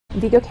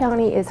Vigo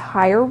County is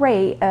higher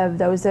rate of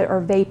those that are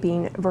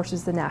vaping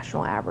versus the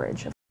national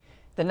average.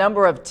 The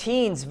number of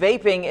teens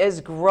vaping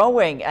is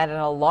growing at an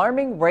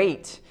alarming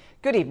rate.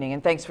 Good evening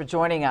and thanks for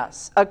joining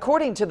us.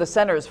 According to the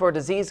Centers for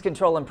Disease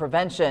Control and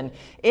Prevention,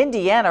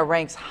 Indiana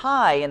ranks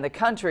high in the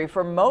country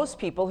for most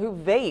people who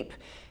vape.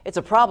 It's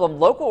a problem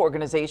local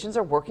organizations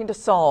are working to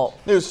solve.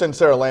 News 10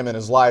 Sarah Lehman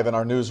is live in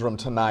our newsroom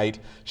tonight.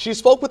 She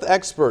spoke with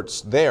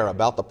experts there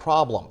about the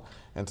problem.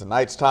 In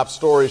tonight's top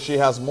story, she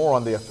has more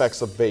on the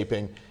effects of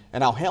vaping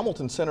and how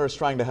Hamilton Center is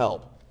trying to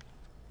help.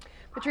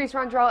 Patrice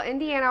Rondrell,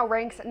 Indiana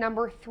ranks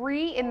number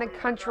 3 in the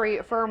country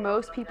for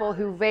most people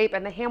who vape,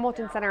 and the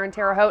Hamilton Center in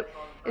Terre, Haute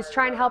is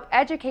trying to help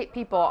educate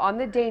people on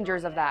the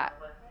dangers of that.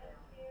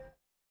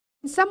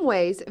 In some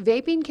ways,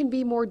 vaping can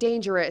be more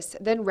dangerous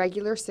than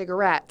regular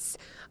cigarettes.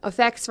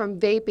 Effects from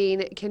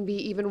vaping can be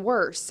even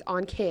worse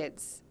on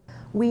kids.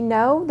 We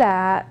know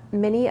that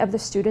many of the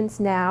students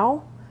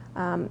now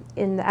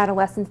in the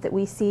adolescents that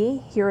we see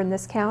here in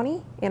this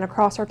county and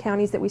across our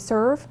counties that we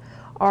serve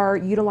are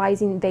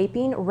utilizing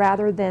vaping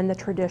rather than the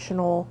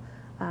traditional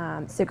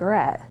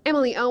cigarette.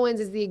 Emily Owens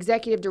is the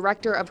executive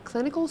director of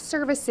clinical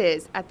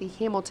services at the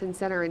Hamilton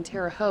Center in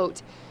Terre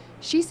Haute.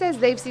 She says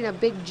they've seen a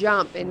big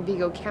jump in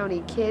Vigo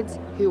County kids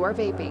who are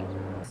vaping.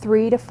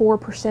 3 to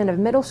 4% of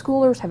middle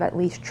schoolers have at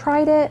least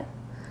tried it.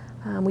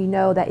 We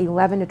know that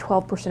 11 to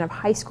 12% of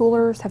high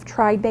schoolers have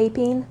tried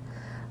vaping.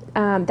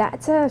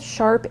 That's a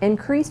sharp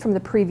increase from the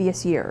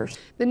previous years.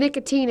 The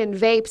nicotine in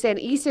vapes and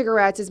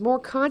e-cigarettes is more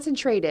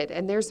concentrated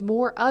and there's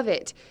more of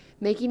it,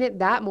 making it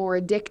that more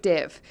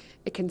addictive.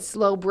 It can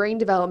slow brain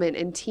development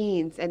in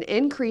teens and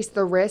increase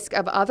the risk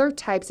of other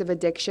types of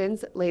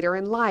addictions later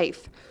in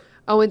life.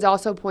 Owens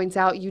also points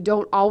out you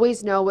don't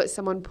always know what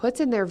someone puts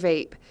in their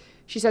vape.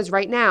 She says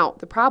right now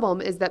the problem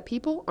is that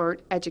people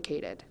aren't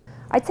educated.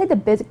 I'd say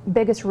the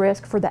biggest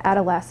risk for the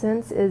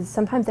adolescents is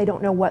sometimes they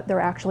don't know what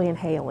they're actually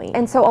inhaling.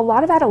 And so a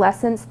lot of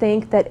adolescents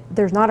think that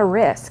there's not a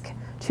risk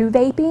to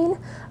vaping.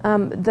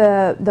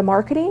 The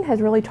marketing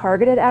has really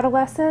targeted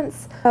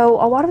adolescents. So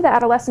a lot of the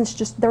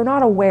adolescents they're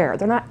not aware,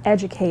 they're not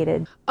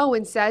educated.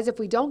 Owen says if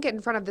we don't get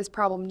in front of this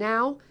problem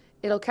now,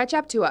 it'll catch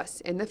up to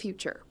us in the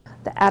future.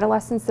 The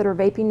adolescents that are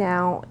vaping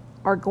now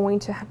are going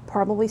to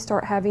probably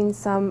start having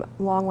some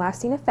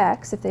long-lasting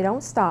effects if they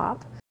don't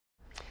stop.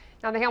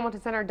 Now, the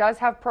Hamilton Center does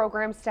have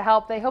programs to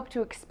help. They hope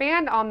to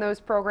expand on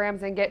those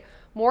programs and get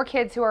more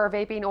kids who are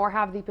vaping or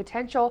have the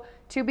potential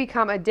to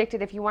become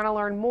addicted. If you want to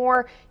learn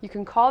more, you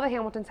can call the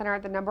Hamilton Center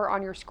at the number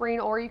on your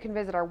screen, or you can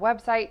visit our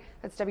website.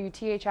 That's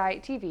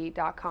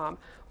WTHI-TV.com.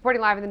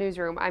 Reporting live in the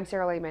newsroom, I'm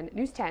Sarah Lehman,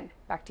 News 10.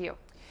 Back to you.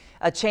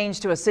 A change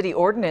to a city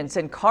ordinance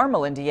in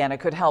Carmel, Indiana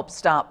could help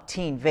stop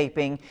teen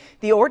vaping.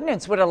 The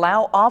ordinance would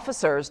allow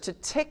officers to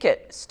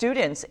ticket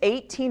students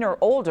 18 or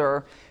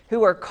older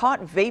who are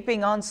caught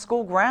vaping on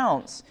school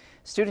grounds.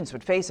 Students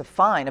would face a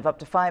fine of up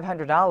to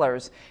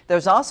 $500.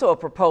 There's also a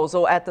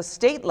proposal at the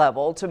state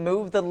level to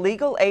move the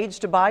legal age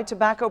to buy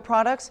tobacco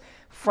products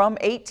from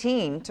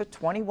 18 to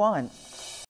 21.